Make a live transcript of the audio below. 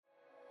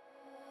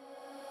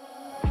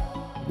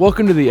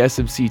Welcome to the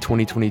SMC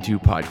 2022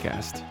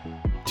 podcast.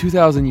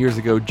 2,000 years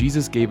ago,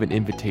 Jesus gave an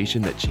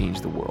invitation that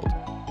changed the world.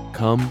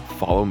 Come,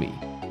 follow me.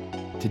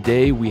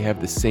 Today, we have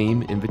the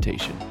same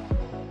invitation.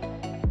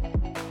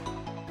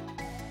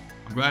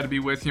 I'm glad to be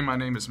with you. My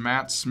name is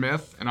Matt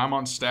Smith, and I'm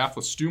on staff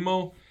with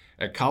Stumo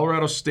at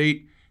Colorado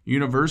State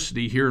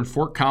University here in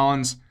Fort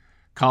Collins,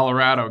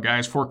 Colorado.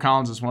 Guys, Fort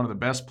Collins is one of the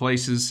best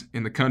places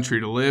in the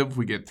country to live.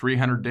 We get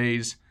 300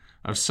 days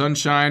of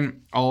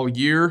sunshine all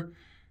year,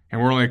 and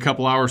we're only a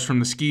couple hours from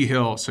the ski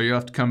hill, so you'll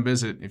have to come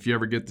visit if you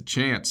ever get the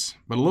chance.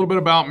 But a little bit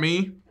about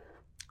me.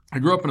 I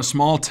grew up in a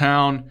small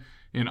town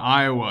in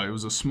Iowa. It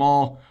was a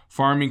small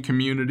farming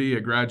community. I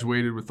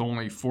graduated with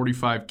only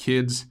 45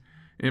 kids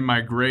in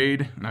my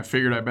grade, and I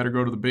figured I better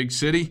go to the big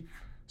city.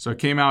 So I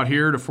came out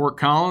here to Fort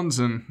Collins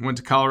and went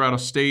to Colorado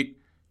State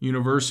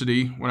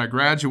University. When I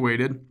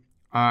graduated,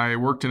 I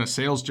worked in a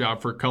sales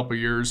job for a couple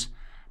years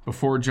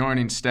before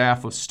joining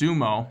staff with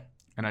Stumo,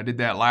 and I did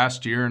that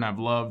last year, and I've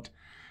loved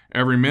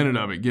every minute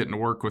of it, getting to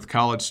work with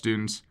college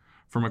students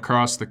from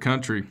across the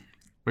country.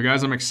 But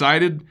guys, I'm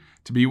excited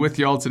to be with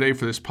y'all today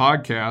for this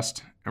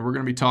podcast, and we're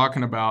going to be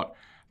talking about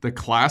the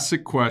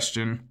classic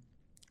question,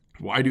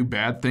 why do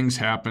bad things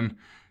happen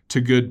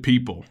to good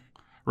people,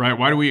 right?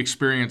 Why do we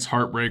experience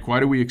heartbreak? Why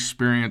do we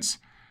experience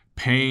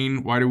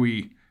pain? Why do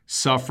we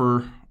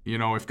suffer? You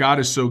know, if God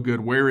is so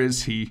good, where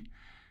is he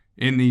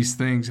in these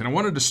things? And I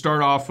wanted to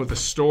start off with a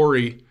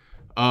story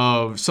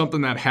of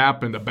something that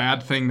happened, a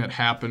bad thing that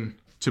happened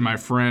to my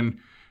friend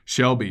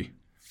Shelby.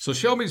 So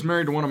Shelby's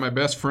married to one of my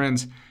best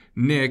friends,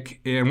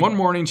 Nick, and one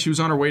morning she was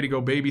on her way to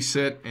go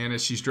babysit, and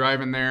as she's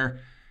driving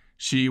there,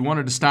 she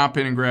wanted to stop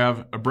in and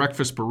grab a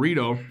breakfast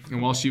burrito,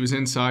 and while she was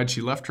inside,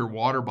 she left her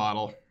water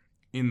bottle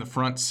in the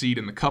front seat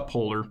in the cup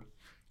holder,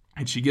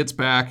 and she gets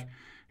back,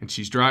 and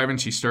she's driving,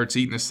 she starts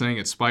eating this thing,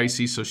 it's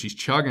spicy, so she's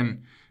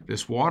chugging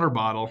this water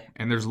bottle,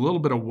 and there's a little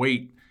bit of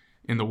weight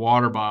in the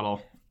water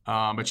bottle,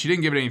 but she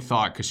didn't give it any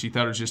thought because she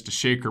thought it was just a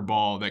shaker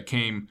ball that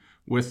came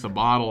with the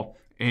bottle,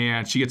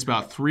 and she gets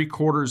about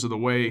 3/4 of the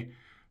way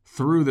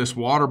through this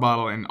water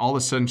bottle, and all of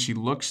a sudden she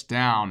looks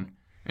down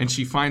and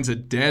she finds a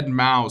dead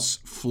mouse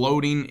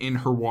floating in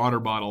her water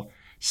bottle,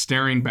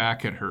 staring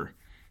back at her.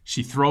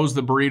 She throws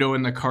the burrito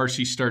in the car.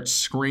 She starts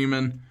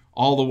screaming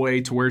all the way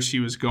to where she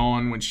was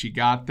going. When she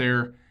got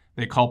there,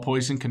 they call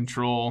poison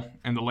control,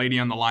 and the lady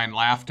on the line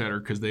laughed at her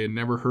because they had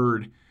never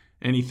heard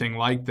anything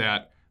like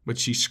that. But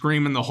she's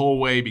screaming the whole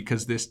way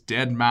because this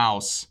dead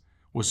mouse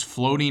was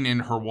floating in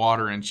her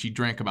water, and she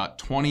drank about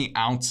 20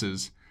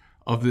 ounces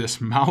of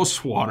this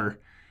mouse water.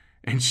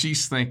 And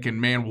she's thinking,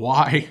 man,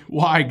 why,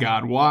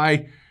 God?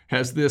 Why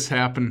has this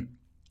happened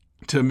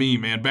to me,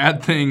 man?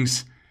 Bad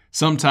things,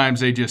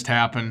 sometimes they just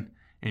happen,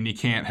 and you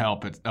can't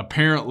help it.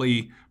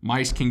 Apparently,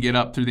 mice can get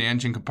up through the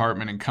engine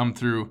compartment and come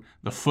through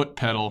the foot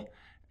pedal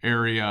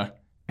area,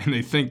 and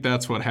they think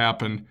that's what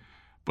happened.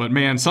 But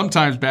man,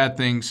 sometimes bad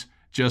things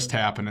just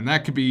happen, and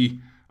that could be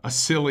a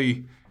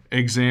silly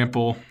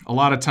example. A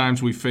lot of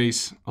times we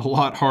face a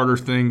lot harder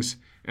things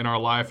in our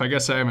life. I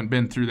guess I haven't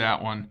been through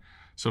that one,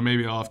 so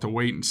maybe I'll have to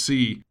wait and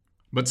see.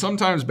 But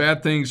sometimes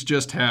bad things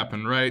just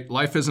happen, right?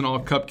 Life isn't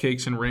all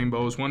cupcakes and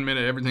rainbows. One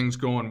minute everything's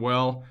going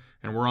well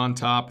and we're on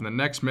top, and the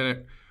next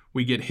minute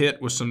we get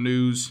hit with some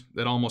news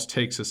that almost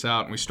takes us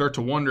out, and we start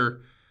to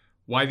wonder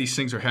why these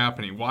things are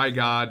happening. Why,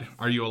 God,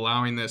 are you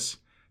allowing this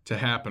to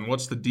happen?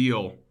 What's the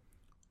deal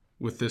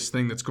with this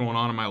thing that's going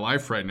on in my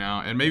life right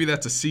now? And maybe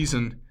that's a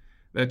season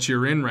that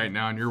you're in right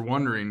now, and you're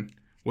wondering,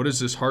 what is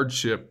this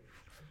hardship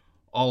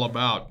all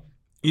about?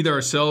 Either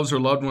ourselves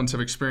or loved ones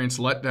have experienced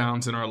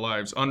letdowns in our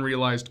lives,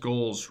 unrealized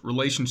goals,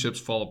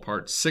 relationships fall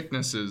apart,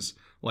 sicknesses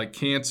like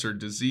cancer,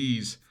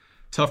 disease,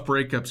 tough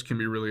breakups can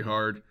be really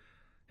hard,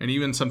 and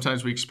even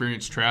sometimes we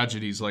experience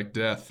tragedies like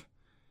death.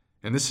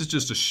 And this is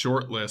just a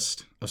short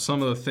list of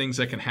some of the things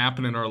that can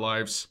happen in our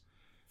lives.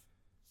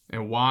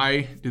 And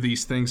why do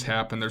these things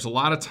happen? There's a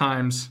lot of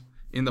times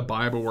in the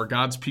Bible where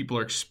God's people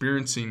are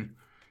experiencing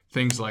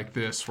things like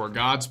this, where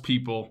God's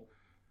people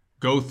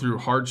go through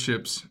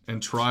hardships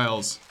and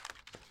trials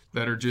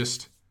that are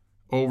just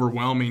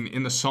overwhelming.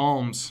 In the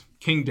Psalms,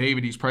 King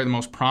David, he's probably the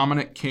most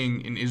prominent king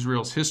in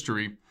Israel's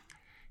history.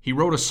 He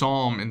wrote a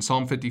psalm in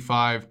Psalm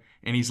 55,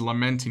 and he's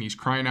lamenting, he's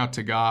crying out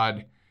to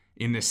God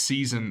in this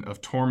season of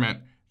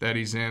torment that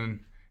he's in.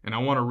 And I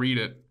want to read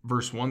it,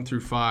 verse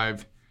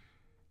 1-5.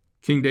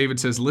 King David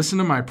says, "Listen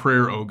to my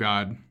prayer, O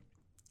God.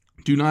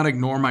 Do not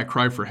ignore my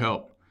cry for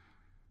help.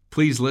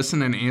 Please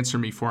listen and answer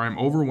me, for I am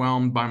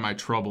overwhelmed by my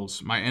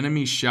troubles. My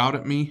enemies shout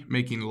at me,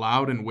 making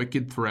loud and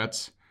wicked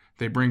threats.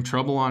 They bring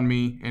trouble on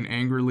me and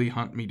angrily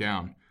hunt me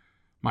down.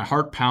 My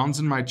heart pounds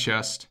in my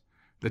chest.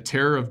 The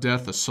terror of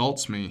death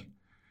assaults me.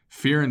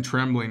 Fear and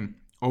trembling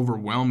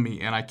overwhelm me,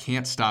 and I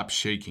can't stop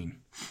shaking."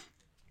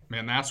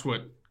 Man, that's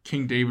what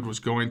King David was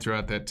going through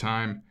at that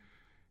time.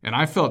 And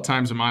I felt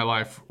times in my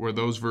life where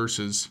those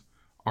verses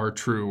are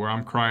true, where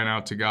I'm crying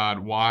out to God,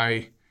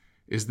 why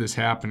is this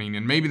happening?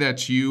 And maybe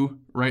that's you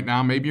right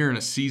now. Maybe you're in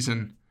a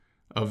season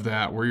of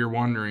that where you're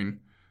wondering,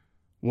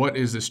 what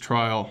is this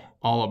trial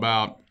all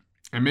about?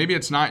 And maybe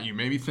it's not you.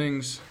 Maybe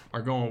things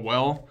are going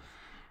well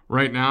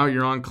right now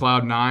you're on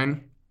cloud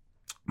nine,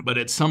 but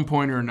at some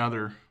point or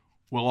another,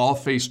 we'll all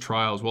face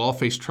trials. We'll all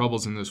face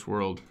troubles in this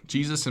world.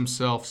 Jesus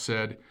himself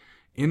said,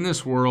 in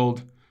this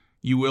world,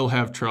 you will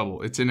have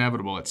trouble. It's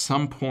inevitable. At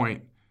some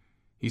point,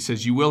 he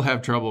says, you will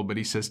have trouble, but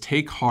he says,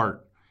 take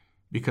heart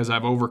because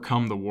I've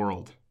overcome the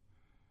world.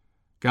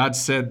 God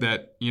said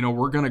that,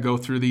 we're going to go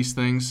through these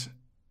things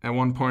at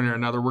one point or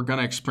another. We're going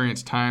to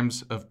experience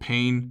times of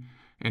pain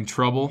and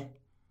trouble.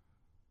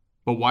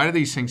 But why do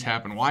these things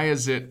happen? Why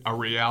is it a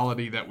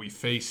reality that we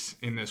face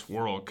in this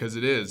world? Because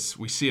it is.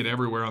 We see it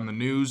everywhere on the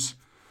news.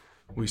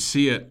 We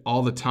see it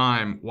all the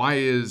time. Why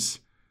is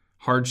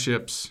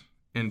hardships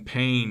and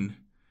pain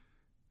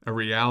a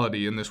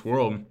reality in this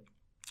world?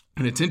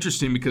 And it's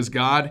interesting because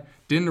God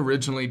didn't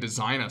originally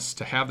design us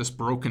to have this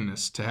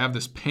brokenness, to have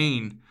this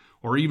pain,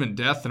 or even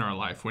death in our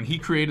life. When he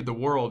created the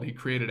world, he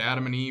created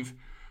Adam and Eve,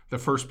 the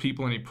first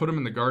people, and he put them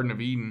in the Garden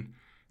of Eden.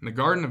 And the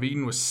Garden of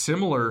Eden was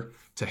similar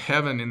to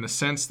heaven in the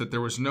sense that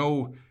there was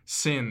no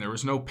sin, there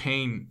was no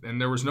pain, and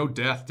there was no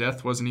death.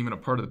 Death wasn't even a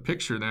part of the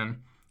picture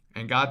then.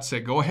 And God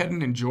said, go ahead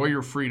and enjoy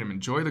your freedom.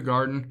 Enjoy the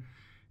garden.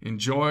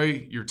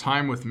 Enjoy your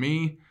time with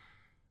me.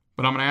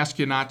 But I'm going to ask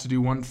you not to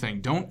do one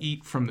thing. Don't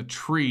eat from the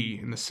tree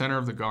in the center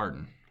of the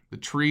garden, the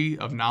tree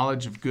of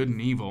knowledge of good and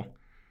evil.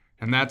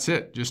 And that's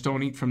it. Just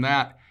don't eat from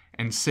that.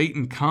 And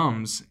Satan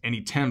comes and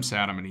he tempts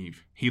Adam and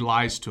Eve. He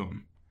lies to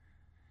them.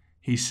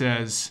 He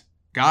says,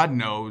 God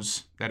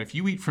knows that if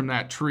you eat from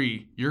that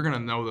tree, you're going to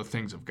know the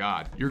things of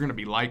God. You're going to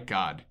be like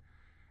God.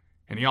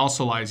 And he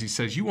also lies. He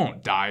says, you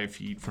won't die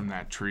if you eat from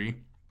that tree.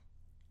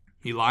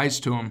 He lies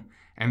to them,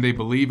 and they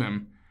believe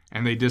him,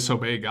 and they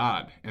disobey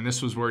God. And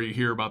this was where you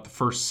hear about the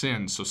first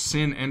sin. So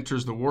sin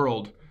enters the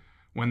world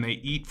when they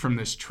eat from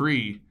this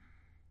tree,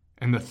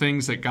 and the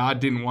things that God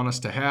didn't want us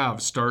to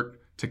have start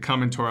to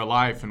come into our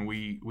life. And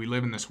we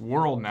live in this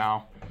world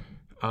now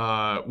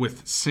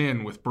with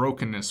sin, with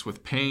brokenness,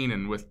 with pain,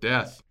 and with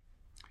death.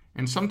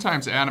 And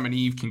sometimes Adam and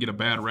Eve can get a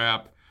bad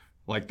rap,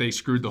 like they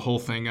screwed the whole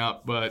thing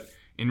up. But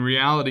in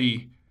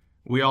reality,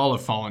 we all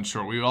have fallen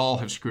short. We all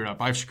have screwed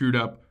up. I've screwed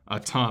up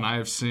a ton. I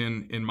have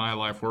sin in my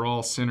life. We're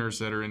all sinners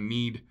that are in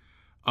need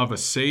of a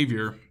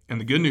Savior. And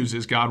the good news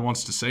is God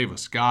wants to save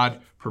us.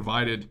 God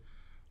provided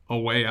a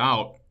way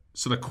out.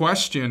 So the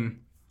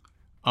question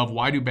of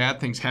why do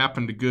bad things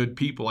happen to good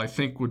people, I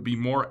think would be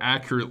more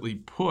accurately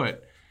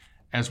put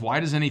as why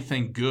does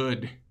anything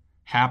good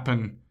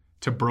happen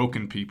to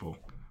broken people?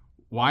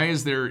 Why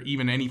is there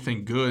even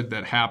anything good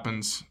that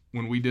happens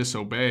when we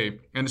disobey?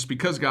 And it's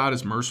because God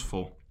is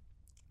merciful.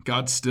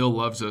 God still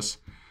loves us.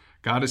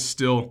 God is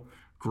still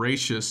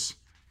gracious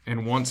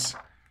and wants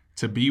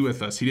to be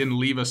with us. He didn't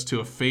leave us to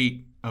a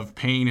fate of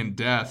pain and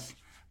death,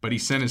 but he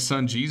sent his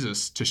son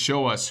Jesus to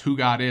show us who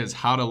God is,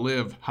 how to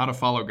live, how to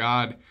follow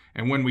God.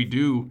 And when we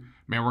do,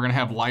 man, we're going to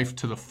have life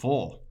to the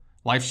full.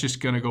 Life's just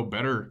going to go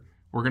better.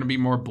 We're going to be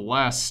more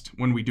blessed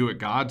when we do it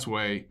God's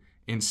way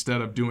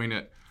instead of doing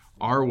it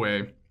our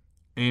way.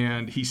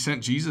 And he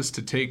sent Jesus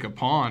to take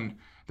upon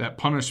that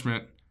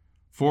punishment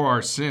for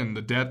our sin,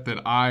 the debt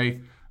that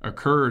I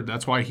occurred.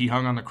 That's why he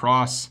hung on the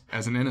cross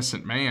as an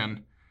innocent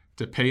man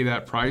to pay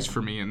that price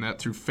for me, and that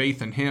through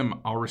faith in him,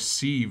 I'll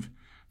receive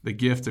the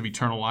gift of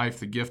eternal life,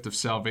 the gift of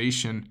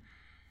salvation.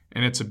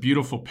 And it's a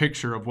beautiful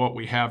picture of what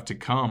we have to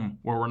come,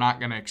 where we're not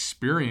going to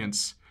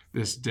experience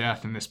this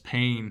death and this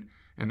pain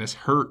and this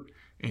hurt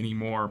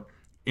anymore.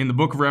 In the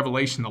book of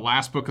Revelation, the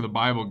last book of the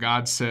Bible,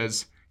 God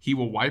says he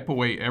will wipe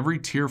away every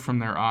tear from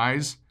their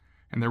eyes,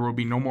 and there will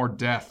be no more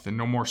death and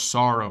no more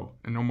sorrow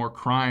and no more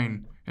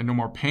crying and no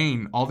more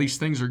pain. All these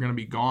things are going to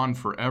be gone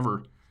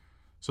forever.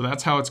 So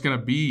that's how it's going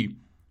to be,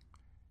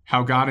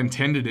 how God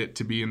intended it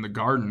to be in the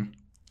garden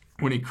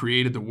when he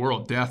created the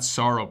world. Death,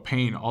 sorrow,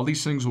 pain, all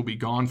these things will be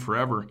gone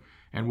forever,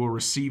 and we'll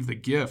receive the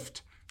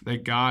gift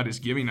that God is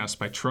giving us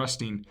by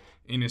trusting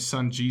in his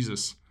son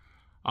Jesus.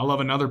 I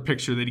love another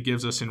picture that he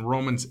gives us in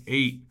Romans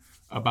 8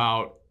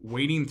 about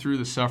waiting through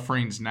the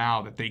sufferings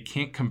now, that they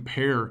can't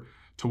compare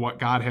to what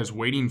God has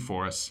waiting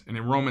for us. And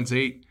in Romans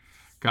 8,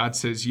 God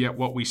says, yet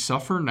what we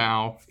suffer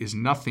now is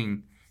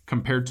nothing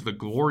compared to the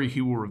glory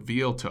he will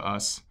reveal to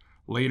us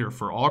later.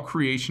 For all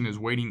creation is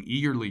waiting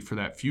eagerly for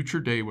that future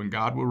day when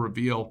God will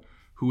reveal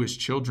who his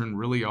children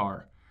really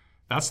are.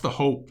 That's the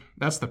hope.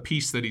 That's the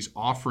peace that he's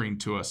offering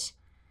to us.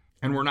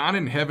 And we're not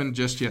in heaven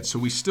just yet, so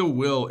we still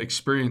will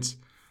experience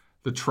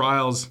the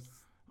trials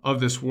of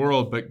this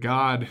world, but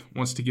God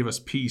wants to give us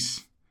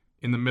peace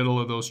in the middle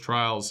of those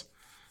trials.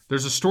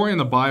 There's a story in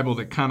the Bible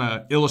that kind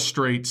of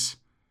illustrates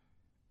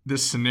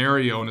this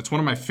scenario, and it's one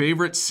of my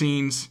favorite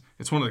scenes.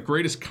 It's one of the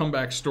greatest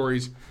comeback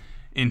stories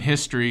in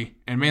history.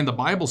 And man, the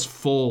Bible's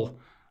full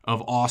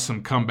of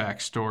awesome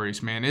comeback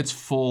stories, man. It's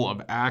full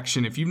of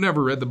action. If you've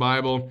never read the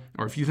Bible,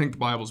 or if you think the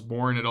Bible's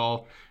boring at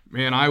all,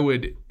 man, I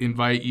would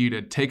invite you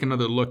to take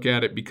another look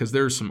at it, because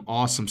there's some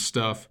awesome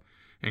stuff,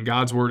 and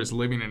God's word is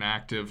living and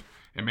active.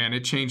 And man,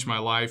 it changed my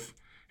life.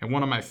 And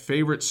one of my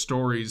favorite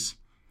stories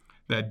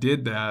that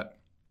did that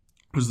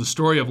was the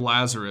story of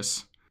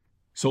Lazarus.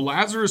 So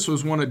Lazarus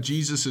was one of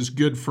Jesus's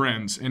good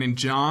friends. And in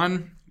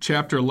John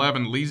chapter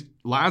 11,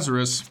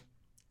 Lazarus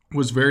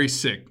was very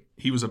sick.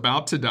 He was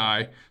about to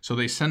die, so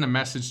they send a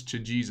message to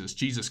Jesus.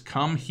 Jesus,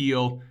 come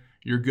heal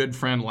your good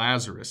friend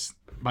Lazarus.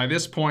 By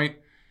this point,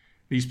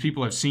 these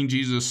people have seen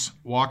Jesus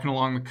walking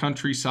along the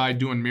countryside,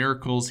 doing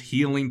miracles,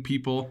 healing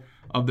people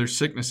of their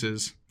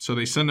sicknesses. So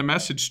they send a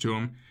message to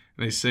him,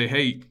 and they say,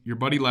 hey, your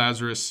buddy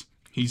Lazarus,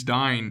 he's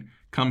dying.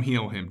 Come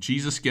heal him.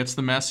 Jesus gets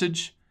the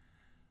message,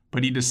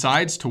 but he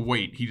decides to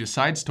wait. He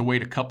decides to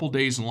wait a couple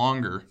days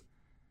longer,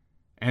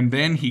 and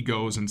then he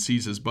goes and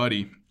sees his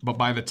buddy. But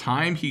by the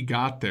time he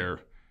got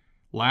there,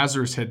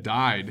 Lazarus had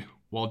died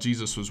while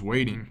Jesus was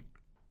waiting.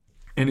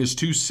 And his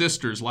two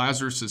sisters,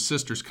 Lazarus'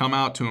 sisters, come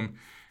out to him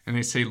and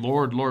they say,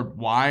 Lord,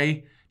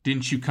 why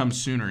didn't you come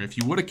sooner? If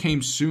you would have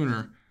came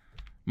sooner,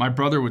 my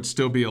brother would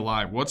still be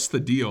alive. What's the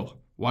deal?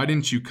 Why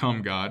didn't you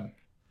come, God?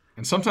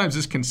 And sometimes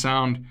this can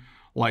sound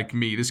like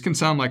me. This can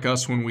sound like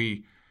us when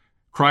we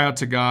cry out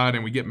to God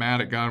and we get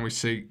mad at God and we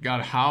say,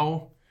 God,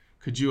 how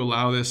could you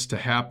allow this to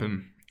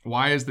happen?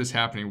 Why is this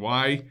happening?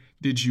 Why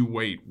did you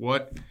wait?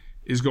 What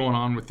is going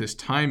on with this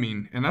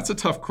timing? And that's a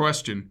tough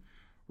question,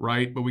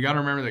 right? But we got to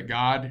remember that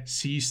God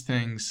sees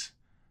things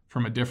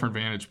from a different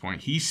vantage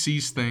point. He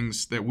sees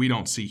things that we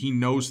don't see. He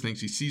knows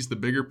things. He sees the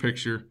bigger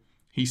picture.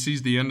 He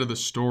sees the end of the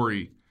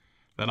story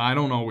that I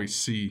don't always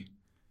see.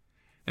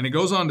 And it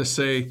goes on to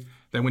say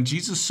that when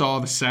Jesus saw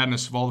the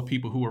sadness of all the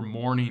people who were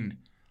mourning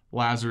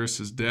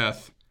Lazarus'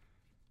 death,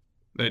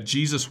 that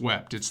Jesus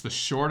wept. It's the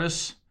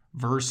shortest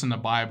verse in the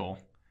Bible,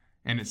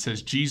 and it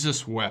says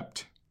Jesus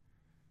wept.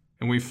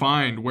 And we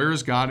find, where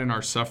is God in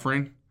our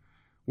suffering?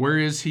 Where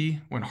is he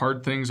when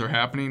hard things are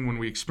happening, when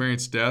we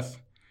experience death?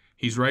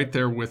 He's right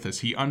there with us.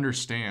 He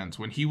understands.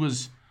 When he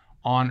was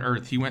on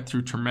earth, he went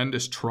through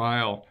tremendous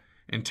trial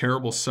and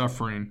terrible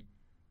suffering,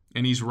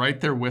 and he's right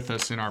there with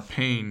us in our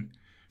pain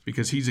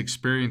because he's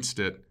experienced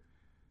it.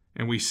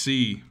 And we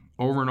see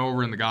over and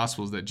over in the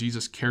Gospels that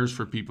Jesus cares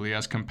for people. He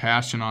has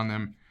compassion on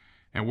them.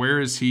 And where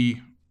is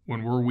he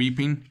when we're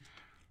weeping?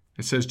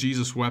 It says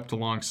Jesus wept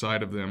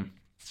alongside of them.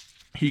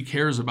 He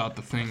cares about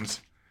the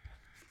things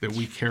that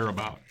we care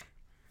about.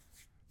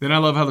 Then I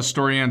love how the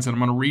story ends, and I'm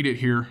going to read it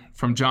here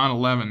from John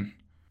 11,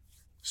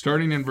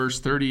 starting in verse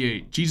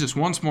 38. Jesus,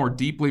 once more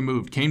deeply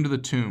moved, came to the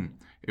tomb.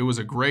 It was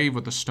a grave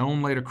with a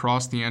stone laid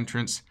across the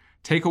entrance.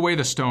 Take away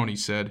the stone, he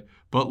said.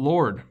 But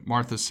Lord,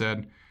 Martha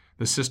said,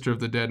 the sister of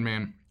the dead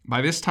man,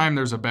 by this time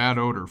there's a bad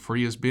odor, for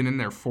he has been in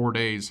there 4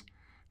 days.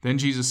 Then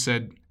Jesus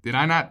said, did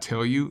I not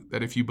tell you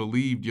that if you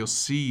believed, you'll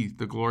see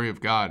the glory of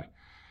God?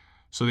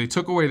 So they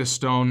took away the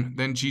stone.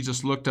 Then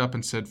Jesus looked up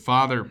and said,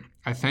 Father,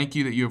 I thank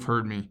you that you have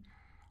heard me.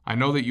 I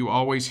know that you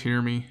always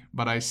hear me,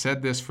 but I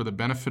said this for the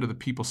benefit of the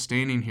people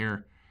standing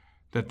here,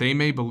 that they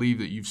may believe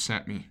that you've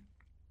sent me.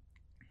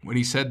 When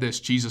he said this,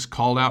 Jesus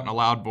called out in a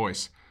loud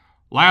voice,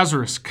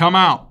 Lazarus, come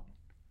out!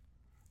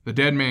 The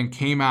dead man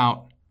came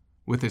out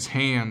with his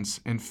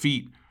hands and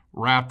feet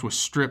wrapped with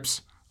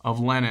strips of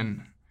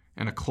linen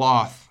and a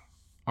cloth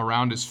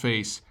around his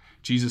face.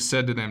 Jesus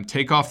said to them,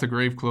 take off the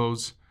grave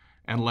clothes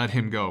and let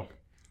him go.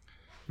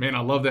 Man, I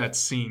love that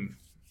scene.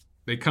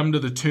 They come to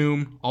the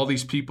tomb. All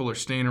these people are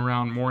staying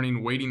around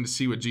mourning, waiting to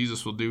see what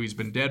Jesus will do. He's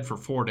been dead for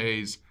 4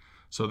 days,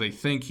 so they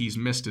think he's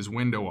missed his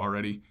window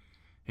already.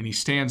 And he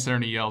stands there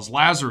and he yells,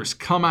 Lazarus,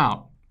 come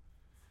out.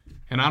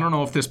 And I don't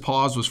know if this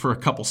pause was for a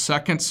couple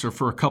seconds or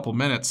for a couple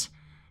minutes,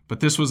 but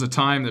this was a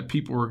time that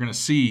people were going to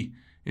see,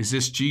 is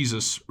this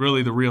Jesus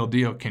really the real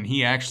deal? Can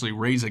he actually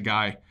raise a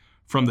guy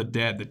from the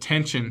dead? The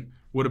tension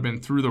would have been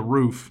through the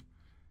roof.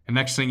 And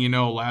next thing you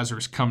know,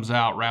 Lazarus comes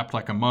out wrapped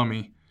like a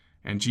mummy.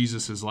 And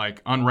Jesus is like,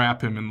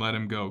 unwrap him and let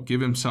him go.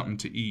 Give him something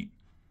to eat.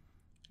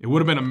 It would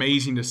have been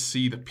amazing to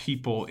see the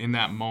people in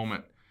that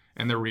moment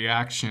and their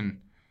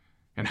reaction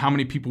and how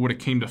many people would have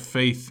came to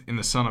faith in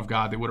the Son of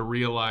God. They would have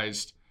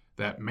realized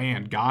that,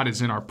 man, God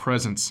is in our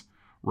presence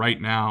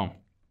right now.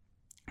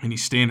 And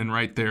he's standing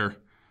right there.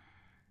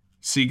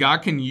 See,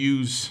 God can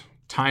use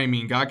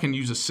timing. God can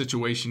use a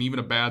situation, even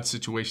a bad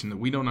situation that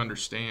we don't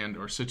understand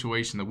or a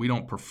situation that we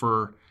don't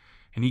prefer.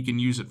 And he can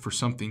use it for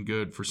something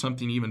good, for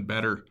something even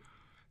better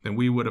than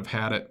we would have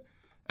had it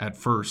at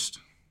first.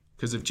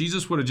 Because if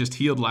Jesus would have just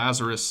healed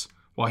Lazarus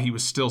while he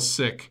was still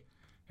sick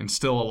and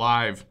still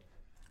alive,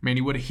 man,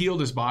 he would have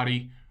healed his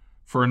body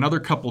for another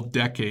couple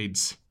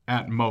decades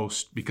at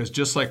most. Because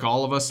just like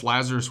all of us,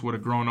 Lazarus would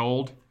have grown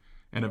old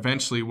and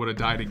eventually would have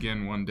died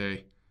again one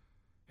day.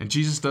 And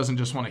Jesus doesn't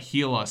just want to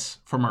heal us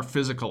from our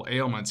physical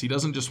ailments. He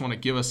doesn't just want to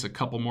give us a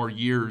couple more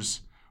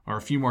years or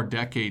a few more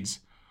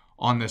decades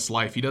on this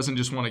life. He doesn't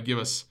just want to give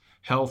us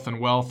health and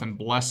wealth and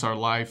bless our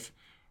life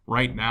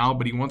right now,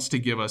 but he wants to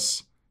give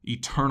us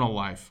eternal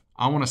life.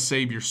 I want to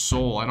save your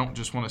soul. I don't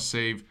just want to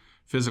save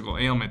physical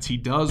ailments. He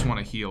does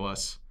want to heal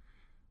us.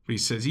 But he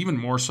says, even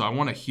more so, I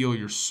want to heal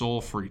your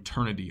soul for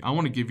eternity. I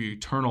want to give you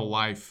eternal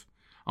life.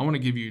 I want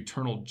to give you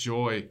eternal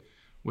joy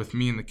with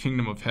me in the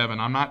kingdom of heaven.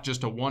 I'm not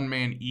just a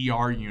one-man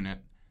ER unit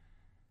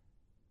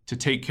to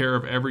take care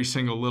of every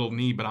single little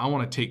need, but I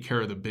want to take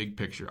care of the big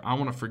picture. I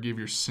want to forgive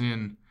your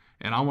sin,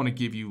 and I want to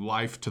give you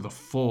life to the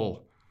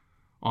full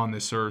on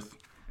this earth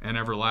and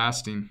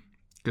everlasting.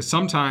 Because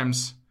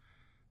sometimes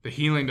the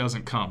healing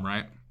doesn't come,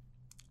 right?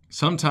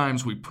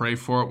 Sometimes we pray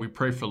for it. We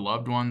pray for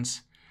loved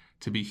ones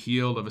to be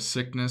healed of a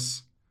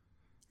sickness.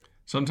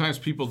 Sometimes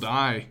people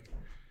die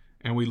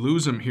and we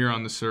lose them here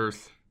on this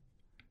earth.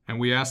 And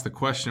we ask the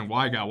question,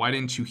 why, God? Why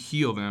didn't you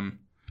heal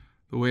them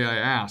the way I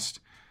asked?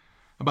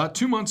 About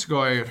 2 months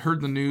ago, I had heard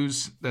the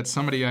news that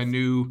somebody I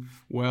knew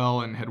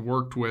well and had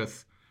worked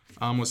with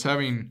was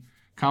having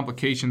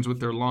complications with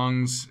their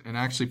lungs and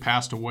actually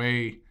passed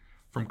away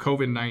from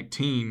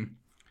COVID-19.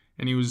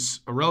 And he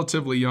was a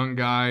relatively young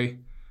guy.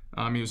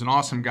 He was an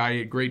awesome guy. He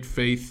had great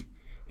faith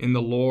in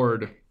the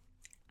Lord.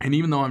 And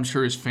even though I'm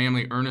sure his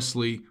family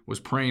earnestly was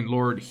praying,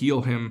 Lord,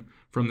 heal him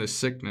from this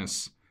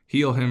sickness,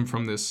 heal him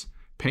from this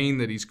pain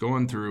that he's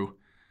going through,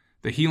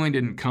 the healing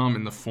didn't come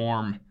in the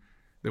form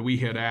that we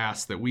had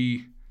asked, that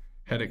we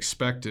had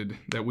expected,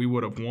 that we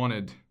would have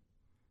wanted.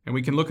 And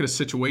we can look at a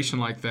situation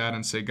like that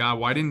and say, God,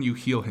 why didn't you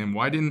heal him?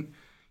 Why didn't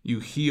you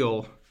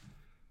heal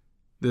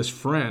this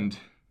friend?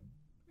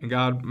 And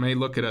God may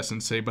look at us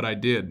and say, but I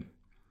did.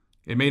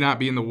 It may not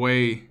be in the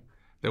way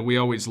that we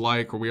always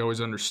like or we always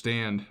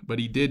understand, but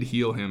he did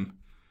heal him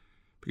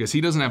because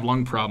he doesn't have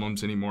lung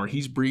problems anymore.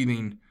 He's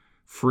breathing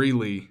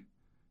freely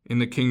in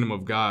the kingdom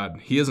of God.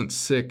 He isn't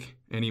sick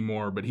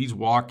anymore, but he's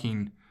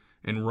walking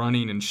and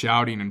running and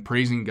shouting and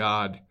praising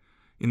God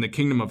in the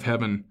kingdom of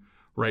heaven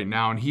right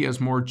now. And he has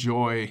more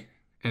joy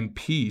and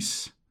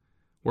peace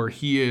where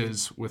he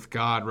is with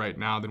God right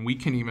now than we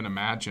can even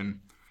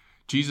imagine.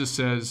 Jesus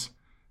says,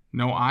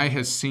 no eye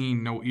has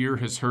seen, no ear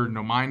has heard,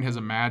 no mind has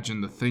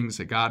imagined the things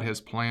that God has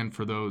planned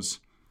for those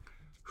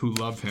who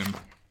love him.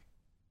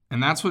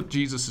 And that's what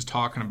Jesus is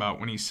talking about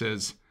when he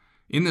says,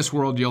 in this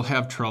world you'll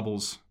have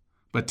troubles,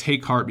 but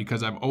take heart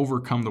because I've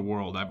overcome the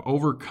world. I've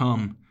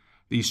overcome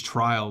these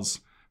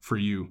trials for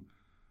you.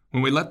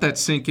 When we let that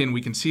sink in,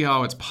 we can see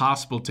how it's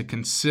possible to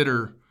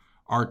consider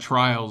our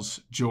trials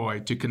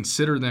joy, to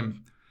consider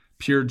them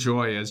pure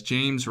joy. As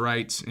James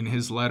writes in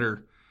his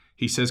letter,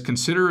 he says,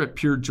 consider it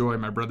pure joy,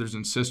 my brothers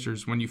and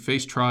sisters, when you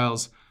face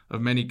trials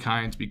of many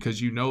kinds, because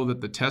you know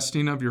that the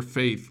testing of your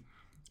faith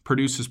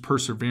produces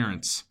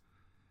perseverance.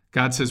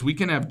 God says we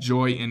can have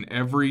joy in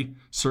every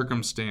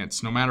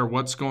circumstance, no matter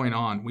what's going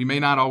on. We may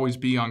not always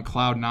be on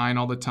cloud nine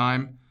all the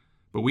time,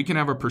 but we can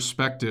have a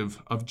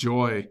perspective of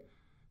joy,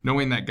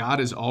 knowing that God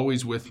is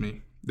always with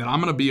me, that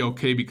I'm going to be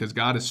okay because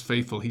God is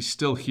faithful. He's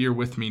still here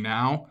with me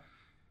now,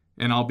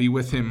 and I'll be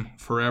with him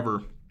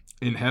forever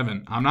in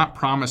heaven. I'm not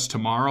promised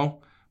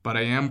tomorrow, but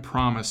I am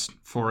promised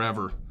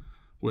forever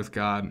with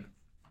God.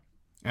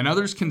 And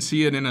others can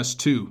see it in us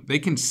too. They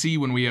can see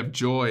when we have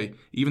joy,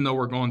 even though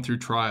we're going through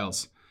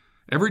trials.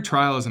 Every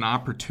trial is an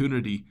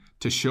opportunity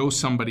to show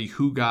somebody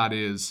who God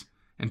is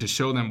and to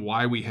show them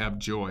why we have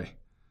joy.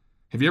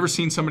 Have you ever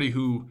seen somebody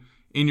who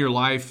in your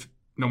life,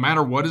 no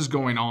matter what is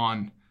going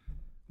on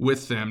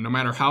with them, no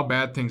matter how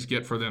bad things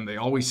get for them, they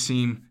always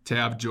seem to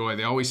have joy.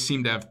 They always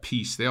seem to have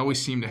peace. They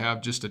always seem to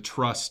have just a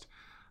trust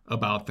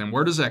about them.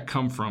 Where does that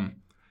come from?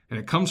 And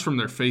it comes from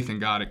their faith in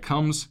God. It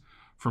comes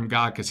from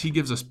God because he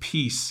gives us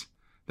peace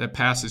that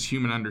passes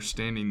human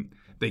understanding.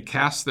 They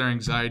cast their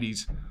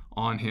anxieties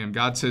on him.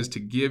 God says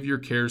to give your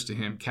cares to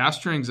him.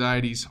 Cast your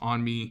anxieties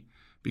on me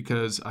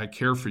because I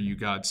care for you,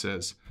 God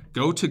says.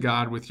 Go to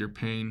God with your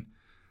pain.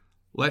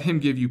 Let him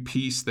give you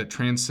peace that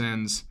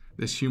transcends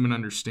this human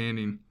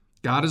understanding.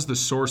 God is the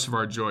source of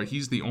our joy.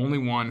 He's the only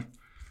one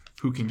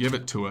who can give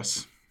it to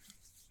us.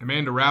 And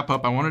man, to wrap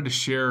up, I wanted to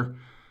share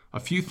a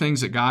few things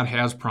that God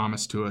has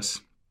promised to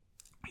us.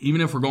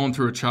 Even if we're going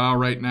through a trial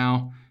right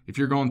now, if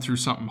you're going through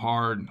something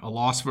hard, a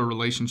loss of a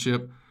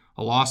relationship,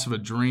 a loss of a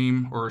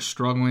dream, or are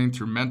struggling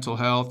through mental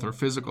health or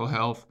physical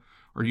health,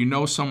 or you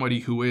know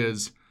somebody who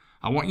is,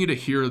 I want you to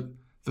hear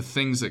the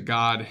things that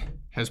God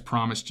has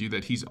promised you,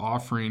 that he's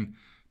offering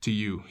to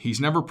you.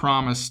 He's never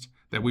promised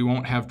that we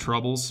won't have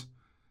troubles,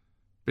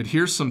 but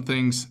here's some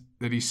things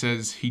that he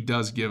says he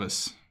does give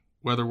us.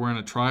 Whether we're in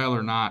a trial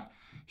or not,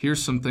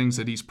 here's some things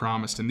that he's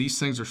promised, and these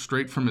things are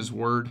straight from his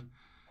word,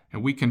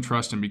 and we can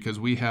trust him because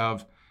we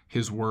have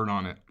his word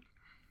on it.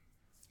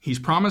 He's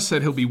promised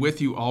that he'll be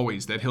with you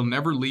always, that he'll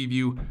never leave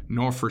you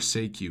nor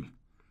forsake you.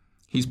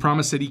 He's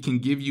promised that he can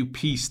give you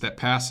peace that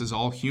passes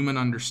all human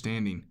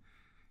understanding.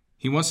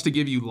 He wants to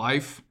give you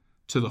life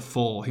to the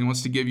full. He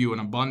wants to give you an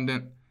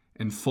abundant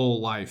and full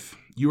life.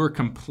 You are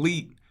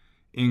complete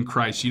in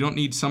Christ. You don't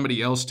need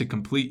somebody else to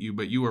complete you,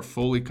 but you are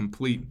fully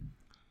complete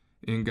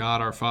in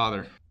God our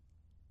Father.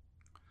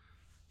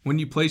 When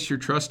you place your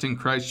trust in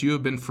Christ, you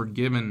have been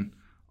forgiven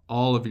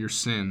all of your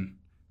sin.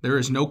 There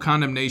is no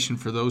condemnation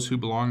for those who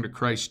belong to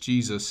Christ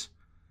Jesus.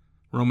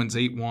 Romans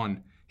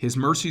 8:1. His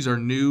mercies are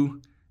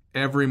new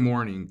every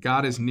morning.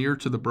 God is near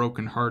to the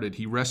brokenhearted.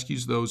 He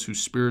rescues those whose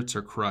spirits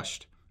are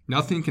crushed.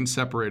 Nothing can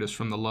separate us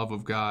from the love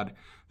of God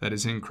that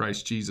is in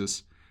Christ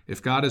Jesus.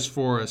 If God is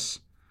for us,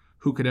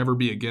 who could ever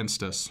be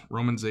against us?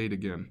 Romans 8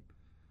 again.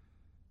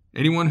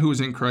 Anyone who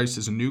is in Christ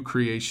is a new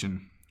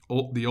creation.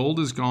 The old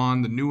is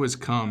gone, the new has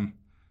come.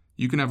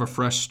 You can have a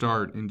fresh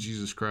start in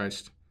Jesus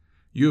Christ.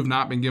 You have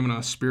not been given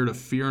a spirit of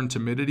fear and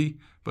timidity,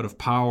 but of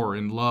power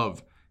and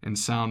love and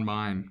sound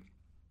mind.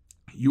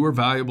 You are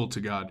valuable to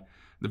God.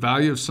 The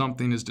value of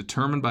something is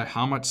determined by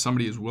how much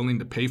somebody is willing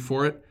to pay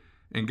for it,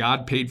 and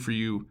God paid for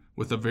you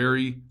with a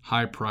very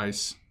high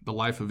price, the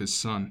life of his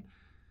son.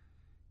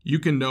 You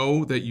can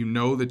know that you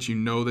know that you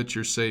know that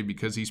you're saved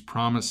because he's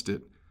promised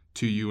it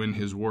to you in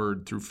his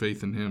word through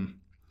faith in him.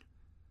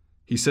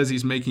 He says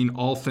he's making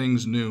all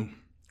things new.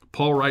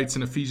 Paul writes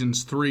in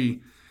Ephesians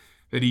 3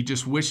 that he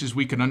just wishes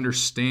we could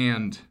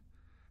understand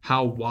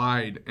how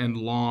wide and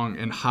long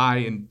and high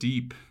and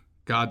deep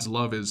God's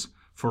love is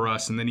for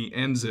us. And then he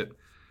ends it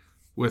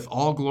with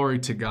all glory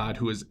to God,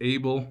 who is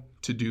able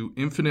to do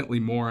infinitely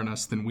more in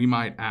us than we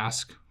might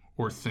ask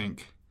or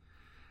think.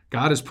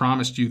 God has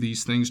promised you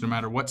these things no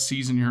matter what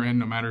season you're in,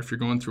 no matter if you're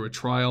going through a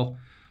trial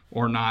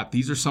or not.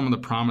 These are some of the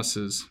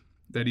promises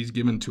that he's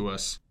given to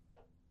us.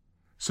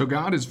 So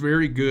God is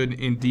very good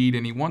indeed,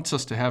 and he wants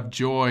us to have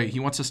joy. He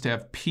wants us to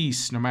have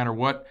peace no matter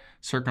what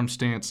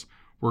circumstance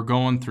we're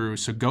going through.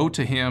 So go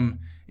to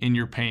him in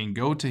your pain.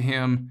 Go to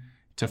him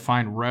to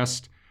find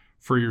rest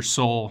for your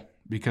soul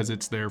because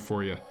it's there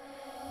for you.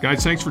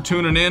 Guys, thanks for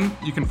tuning in.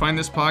 You can find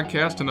this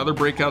podcast and other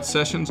breakout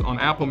sessions on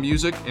Apple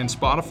Music and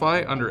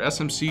Spotify under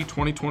SMC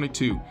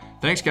 2022.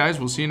 Thanks, guys.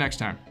 We'll see you next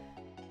time.